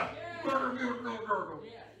water. Gurgle, gurgle, gurgle.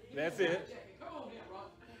 That's it.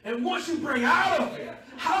 And once you bring out of it,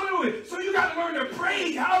 hallelujah, so you got to learn to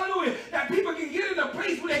pray, hallelujah, that people can get in a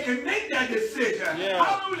place where they can make that decision. Yeah.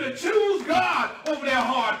 Hallelujah, choose God over their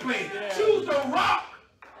hard place. Yeah. Choose the rock.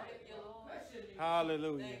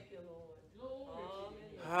 Hallelujah. Thank you, Lord.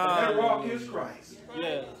 That rock Hallelujah. is Christ.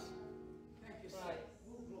 Yes.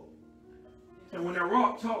 And when that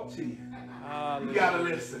rock talks to you, Hallelujah. you got to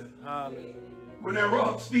listen. Hallelujah. When that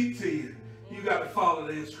rock speaks to you, you got to follow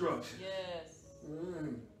the instructions. Yes.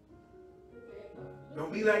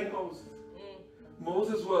 Don't be like Moses.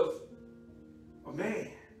 Moses was a man.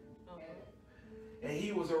 And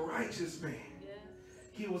he was a righteous man. Yes.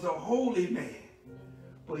 He was a holy man.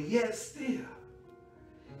 But yet still,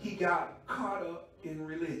 he got caught up in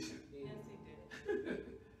religion. Yes, he did.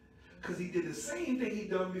 Because he did the same thing he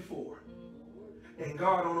done before. And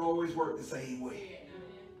God don't always work the same way.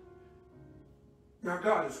 Now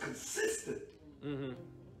God is consistent.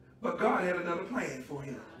 But God had another plan for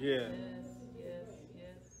him. Yeah. Yes, yes,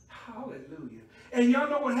 yes. Hallelujah. And y'all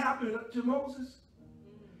know what happened to Moses?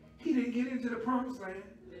 He didn't get into the promised land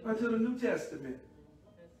until the New Testament.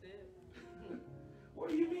 That's it. What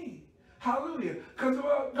do you mean? Hallelujah. Because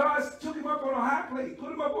God took him up on a high place,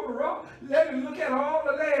 put him up on a rock, let him look at all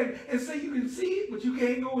the land and say you can see it, but you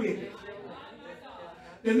can't go in it.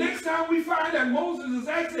 The next time we find that Moses is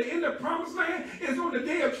actually in the promised land is on the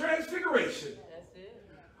day of transfiguration. That's it.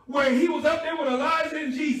 Where he was up there with Elijah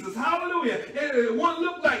and Jesus. Hallelujah. And one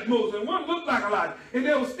looked like Moses and one looked like Elijah. And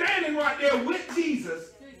they were standing right there with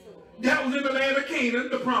Jesus. That was in the land of Canaan,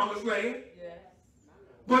 the promised land. Yes.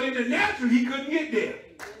 But in the natural, he couldn't get there.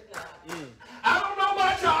 I don't know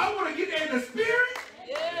about y'all. I want to get there in the spirit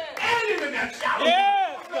and in the natural.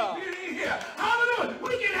 Yes, God. Get in here. Hallelujah.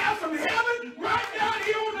 We can have some heaven right down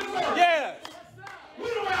here on this earth. Yes. We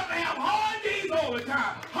don't have to have hard days all the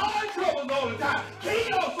time, hard troubles all the time,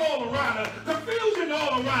 chaos all around us, confusion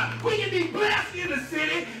all around. We can be blessed in the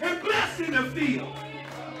city and blessed in the field.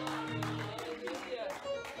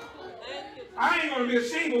 I ain't going to be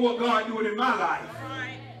ashamed of what God doing in my life.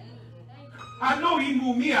 I know he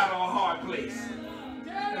moved me out of a hard place.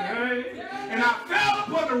 And I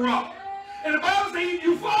fell upon the rock. And the Bible says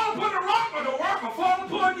you fall upon the rock or the rock will fall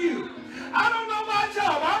upon you. I don't know about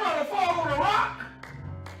y'all, but I'd rather fall on the rock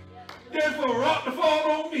than for a rock to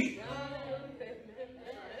fall on me.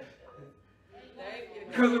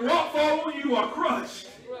 Because the rock fall on you are crushed.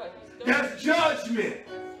 That's judgment.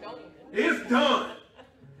 It's done.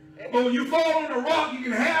 But when you fall on the rock, you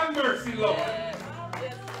can have mercy, Lord.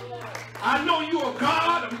 I know you are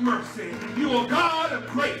God of mercy. You are God of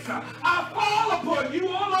grace. I fall upon you,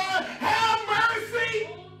 oh Lord. Have mercy.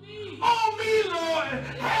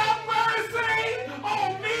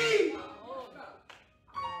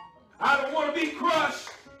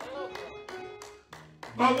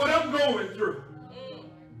 I'm going through.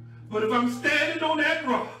 But if I'm standing on that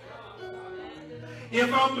rock,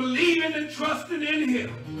 if I'm believing and trusting in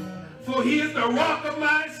him, for he is the rock of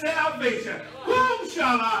my salvation, whom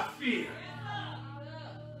shall I fear?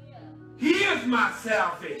 He is my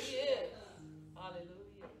salvation.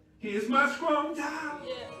 He is my strong tower.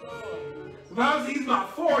 The Bible says he's my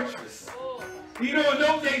fortress. You know, in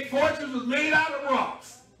those days, fortress was made out of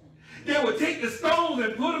rocks. They would take the stones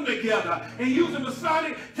and put them together and use the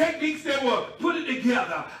Masonic techniques that were put it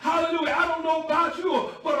together. Hallelujah. I don't know about you,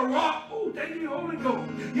 but a rock, oh, thank you, Holy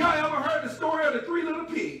Ghost. Y'all ever heard the story of the 3 little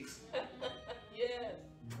pigs? Yes.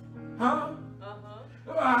 Huh?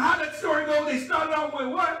 How that story goes, they started off with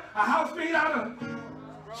what? A house made out of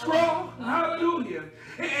straw. Hallelujah.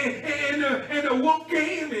 And the wolf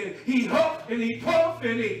came and he huffed and he puffed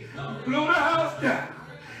and he blew the house down.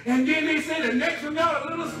 And then they say the next one got a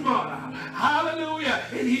little smaller. Hallelujah.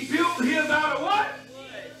 And he built his out of what?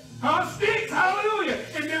 Sticks. Hallelujah.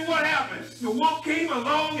 And then what happened? The wolf came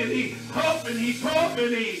along and he huffed and he puffed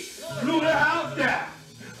and he blew the house down.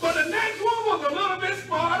 But the next one was a little bit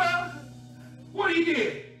smarter. What he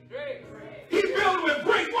did? He built it with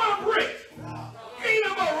bricks. What a brick? Ain't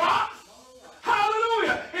no more rocks.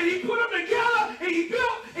 Hallelujah. And he put them together and he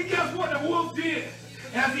built. And guess what the wolf did?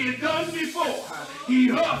 As he had done before, he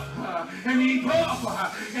huffed and he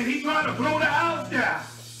puffed and he tried to blow the house down.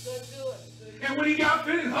 And when he got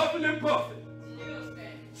finished huffing and puffing,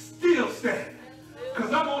 still standing.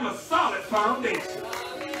 Because I'm on a solid foundation.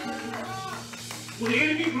 When the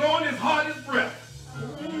enemy blowing his hardest breath,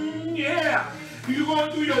 yeah, you're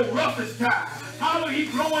going through your roughest time. Hallelujah,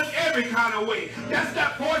 he's blowing every kind of way. That's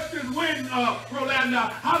that boisterous wind,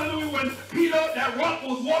 Rolanda. Hallelujah, when Peter, that rock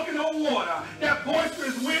was walking on water, that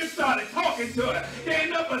boisterous wind started talking to her. There ain't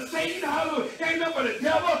nothing but Satan, hallelujah. There ain't nothing but the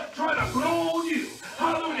devil trying to blow on you.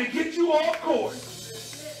 Hallelujah, to get you off course.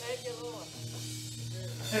 Thank you, Lord.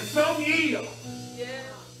 And some yield. Yeah.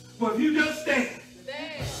 But if you just stand.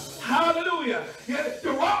 Stand. Hallelujah. Yeah,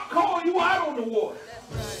 the rock called you out on the water.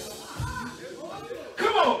 That's right.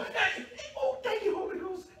 Come on. Oh, thank you, Holy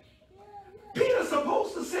Ghost. Peter's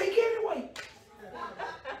supposed to sink anyway.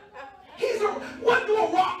 What do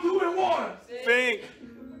a rock do in water? Think.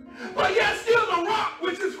 But yet still the rock,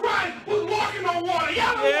 which is Christ, was walking on water.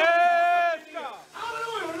 Yes, God.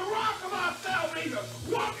 Hallelujah. The rock of our salvation,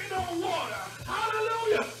 walking on water.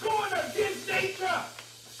 Hallelujah. Going against nature.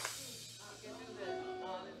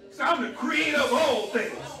 So I'm the creator of all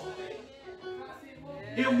things.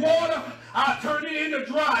 In water, I turn it into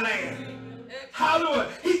dry land. Hallelujah.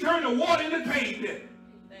 He turned the water into pavement.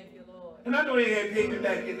 Thank you, Lord. And I know they had pavement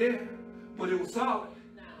back in there, but it was solid.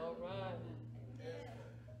 All right.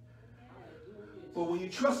 But when you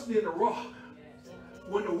trust in the rock,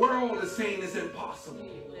 when the world is saying it's impossible,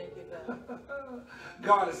 Thank you, God.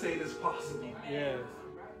 God is saying it's possible. Yes.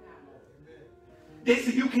 They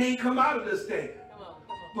said you can't come out of this thing. Come on.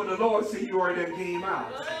 But the Lord said you already done came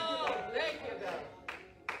out. Oh, thank you, God.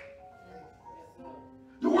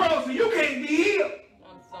 The world said you can't be healed.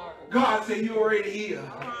 I'm sorry. God said you already healed.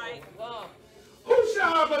 All right. Come. Who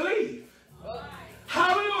shall I believe?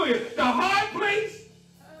 Hallelujah. The hard place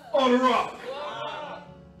or the rock? Wow.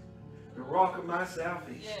 The rock of my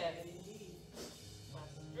salvation. Yes. My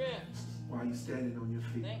strength. While you're standing on your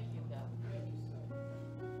feet. Thank you, God.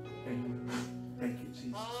 Thank you. Thank you,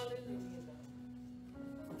 Jesus. Hallelujah,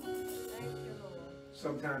 God. Thank you, Lord.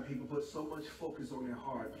 Sometimes people put so much focus on their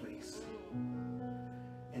hard place.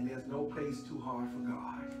 And there's no place too hard for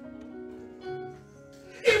God.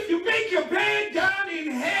 If you make your bed down in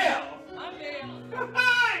hell, I'm there.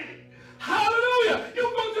 hallelujah, you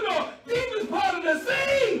go to the deepest part of the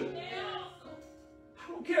sea. I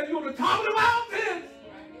don't care if you're on the top of the mountain.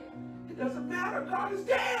 It doesn't matter. God is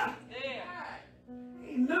there. There.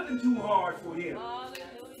 Ain't nothing too hard for him.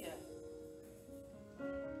 Hallelujah.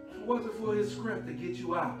 If it wasn't for his strength to get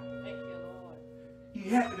you out, Thank you, Lord. you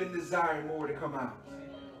had to been desiring more to come out.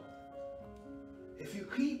 If you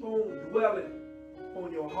keep on dwelling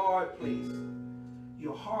on your hard place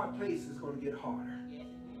is going to get harder.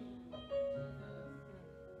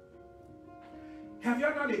 Have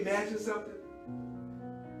y'all not imagined something?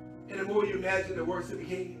 And the more you imagine, the worse it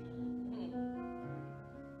became.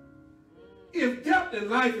 If death and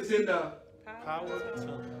life is in the Power of the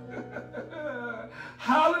tongue.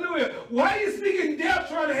 hallelujah, why are you speaking death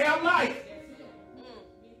trying to have life?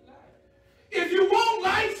 If you want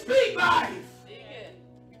life, speak life.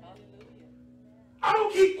 I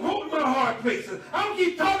don't keep quoting my hard places. I don't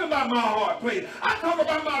keep talking about my hard place. I talk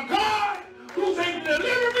about my God who's able to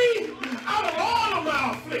deliver me out of all of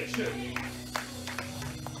my affliction.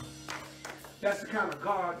 That's the kind of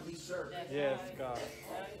God we serve. Yes, God.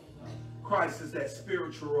 Christ is that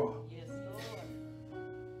spiritual rock. Yes,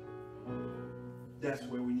 Lord. That's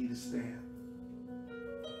where we need to stand.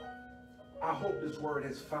 I hope this word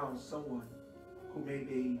has found someone who may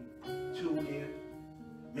be tuned in.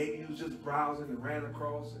 Maybe you was just browsing and ran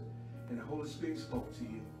across it, and the Holy Spirit spoke to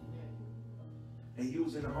you. And you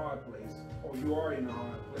was in a hard place, or you are in a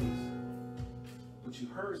hard place, but you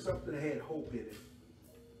heard something that had hope in it.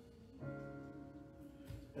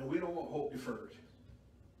 And we don't want hope deferred.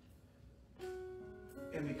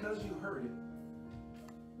 And because you heard it,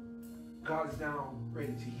 God is now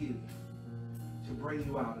ready to heal you, to bring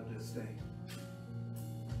you out of this thing.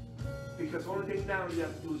 Because the only thing now you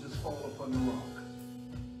have to do is just fall upon the rock.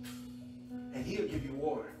 And he'll give you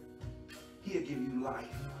water. He'll give you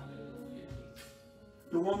life.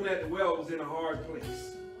 The woman at the well was in a hard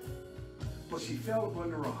place, but she fell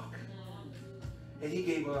upon the rock. And he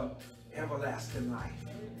gave her everlasting life.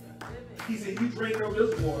 He said, you drink of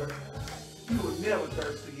this water, you will never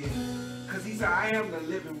thirst again. Because he said, I am the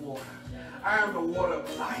living water. I am the water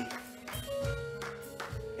of life.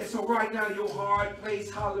 And so right now, your hard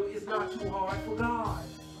place, hallelujah, is not too hard for God.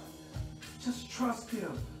 Just trust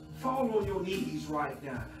him. Fall on your knees right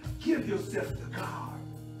now. Give yourself to God.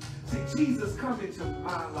 Say, Jesus, come into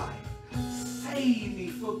my life. Save me.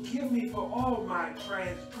 Forgive me for all my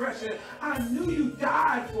transgression. I knew you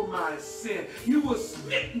died for my sin. You were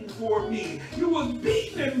smitten for me. You were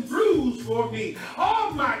beaten and bruised for me.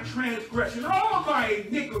 All my transgression, all my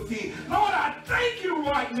iniquity. Lord, I thank you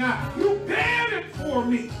right now. You bared it for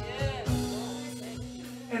me. Yes, Lord. Thank you.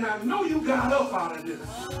 And I know you got up out of this.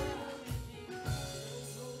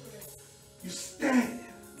 You stand.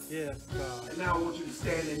 Yes, God. And now I want you to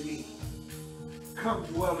stand in me. Come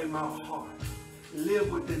dwell in my heart.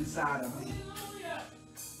 Live within inside of me.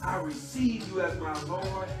 I receive you as my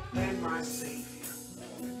Lord and my Savior.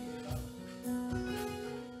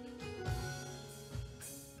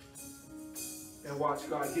 And watch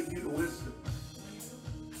God give you the wisdom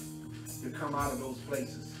to come out of those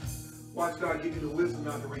places. Watch God give you the wisdom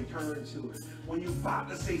not to return to it. When you're about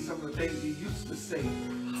to say some of the things you used to say,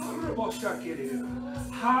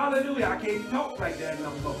 hallelujah, I can't talk like that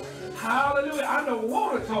no more. Hallelujah, I don't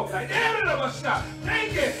want to talk like that.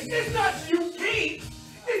 Thank you. It's not you can't,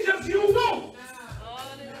 it's just you won't.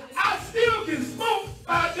 I still can smoke,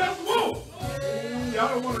 I just won't. Y'all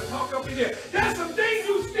don't want to talk up in there. There's some things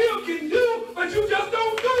you still can do, but you just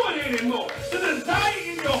don't do it anymore. The desire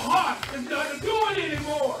in your heart is not to do it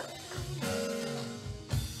anymore.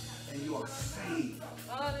 And you are saved.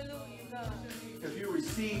 Hallelujah, God. If you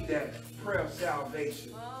receive that prayer of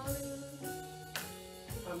salvation,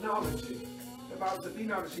 acknowledge it. The Bible says, be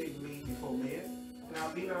not ashamed of me before men, and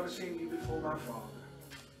I'll be not ashamed of you before my Father.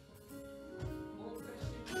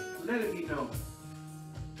 Let it be known.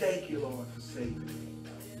 Thank you, Lord, for saving me.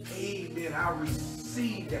 Amen. I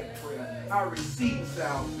receive that prayer. I receive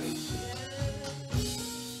salvation.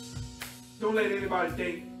 Don't let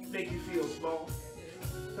anybody make you feel small.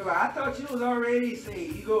 They're like, I thought you was already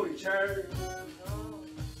saved. You go to church.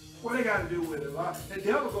 What they got to do with it? The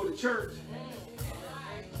devil go to church.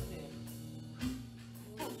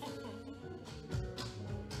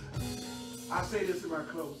 I say this in my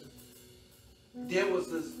closing. There was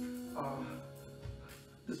this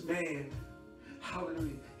man,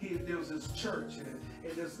 hallelujah. There was this church, and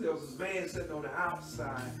there was this man sitting on the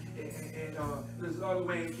outside, and this other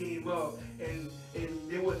man came up, and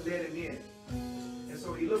they wouldn't let him in. And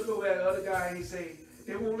so he looked over at the other guy, and he said,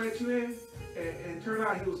 they won't let you in? And it turned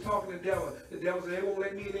out he was talking to the devil. The devil said, they won't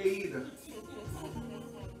let me in there either.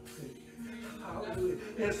 Hallelujah.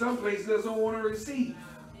 And some places don't want to receive.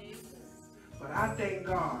 But I thank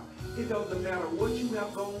God. It doesn't matter what you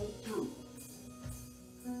have gone through.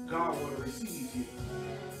 God want to receive you.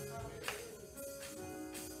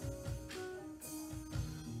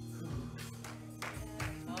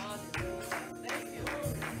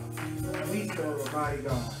 We serve a mighty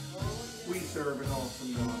God. We serve an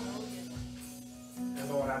awesome God. And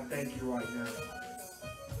Lord, I thank you right now.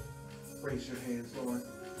 Raise your hands, Lord.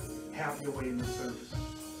 Have your way in the service.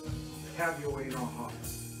 Have your way in our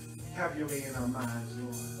hearts. Have your way in our minds,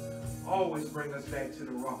 Lord. Always bring us back to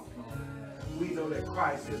the rock, Lord. We know that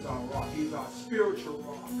Christ is our rock. He's our spiritual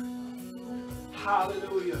rock.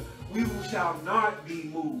 Hallelujah. We shall not be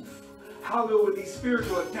moved. Hallelujah. When these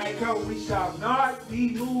spiritual attacks come, we shall not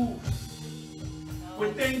be moved.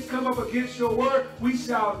 When things come up against your word, we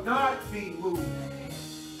shall not be moved.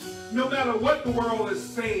 No matter what the world is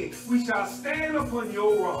saying, we shall stand upon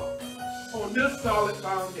your rock on this solid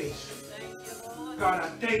foundation. God, I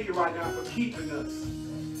thank you right now for keeping us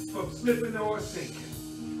from slipping or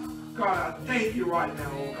sinking. God, I thank you right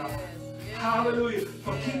now, oh God. Hallelujah.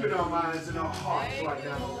 For keeping our minds and our hearts right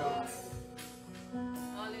now, God.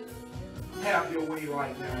 Hallelujah. Have your way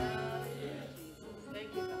right now.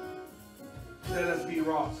 Thank you, God. Let us be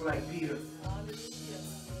rocks like Peter. Hallelujah.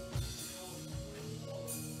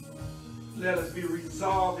 Let us be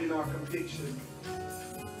resolved in our conviction.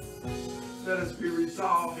 Let us be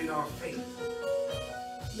resolved in our faith.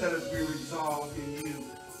 Let us be resolved in you.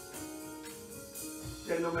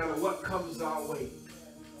 That no matter what comes our way,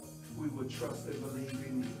 we will trust and believe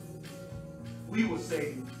in you. We will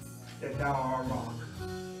say that thou art rock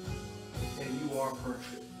and you are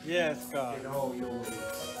perfect. Yes, God. In all your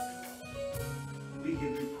ways. We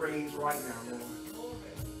give you praise right now, Lord.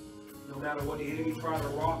 No matter what the enemy tries to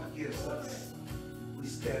rock against us, we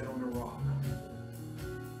stand on the rock.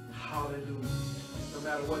 Hallelujah. No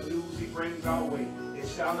matter what news he brings our way, it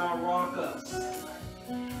shall not rock us,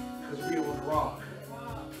 because we are on the rock.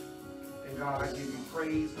 And God, I give you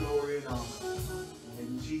praise, glory, and honor.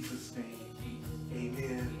 In Jesus' name,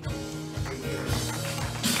 amen. Amen.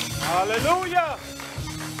 Hallelujah.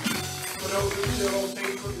 For those who are still on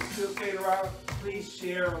Facebook and still staying around, please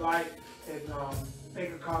share, like, and make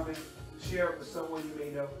a comment. Share it with someone you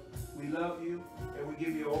may know. We love you, and we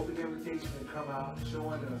give you an open invitation to come out and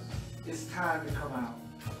join us. It's time to come out.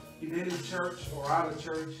 You've been in church or out of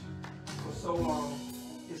church for so long.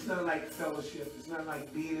 It's not like fellowship. It's not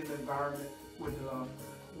like being in an environment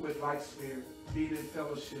with like spirit, being in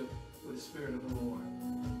fellowship with the Spirit of the Lord,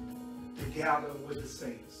 to gather with the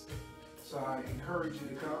saints. So I encourage you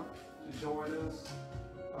to come, to join us,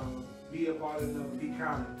 be a part of another, be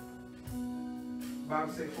kind. The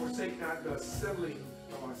Bible says, forsake not the assembling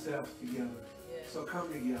of ourselves together. Yes. So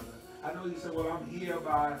come together. I know you say, well, I'm here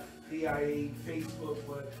by VIA, Facebook,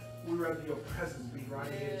 but we'd rather your presence be right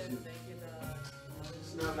here Yes, too. thank you, God.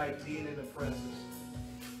 It's not like being in the presence.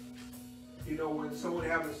 You know, when someone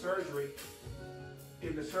having surgery,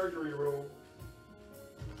 in the surgery room,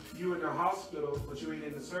 you in the hospital, but you ain't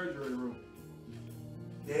in the surgery room.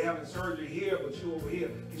 They having surgery here, but you over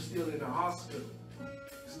here, you're still in the hospital.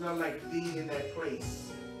 It's not like being in that place.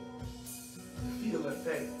 Feel the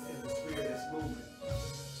effect in the spirit that's moving.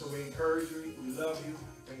 So we encourage you, we love you,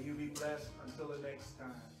 and you be blessed until the next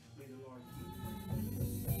time. May the Lord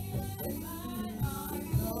keep you.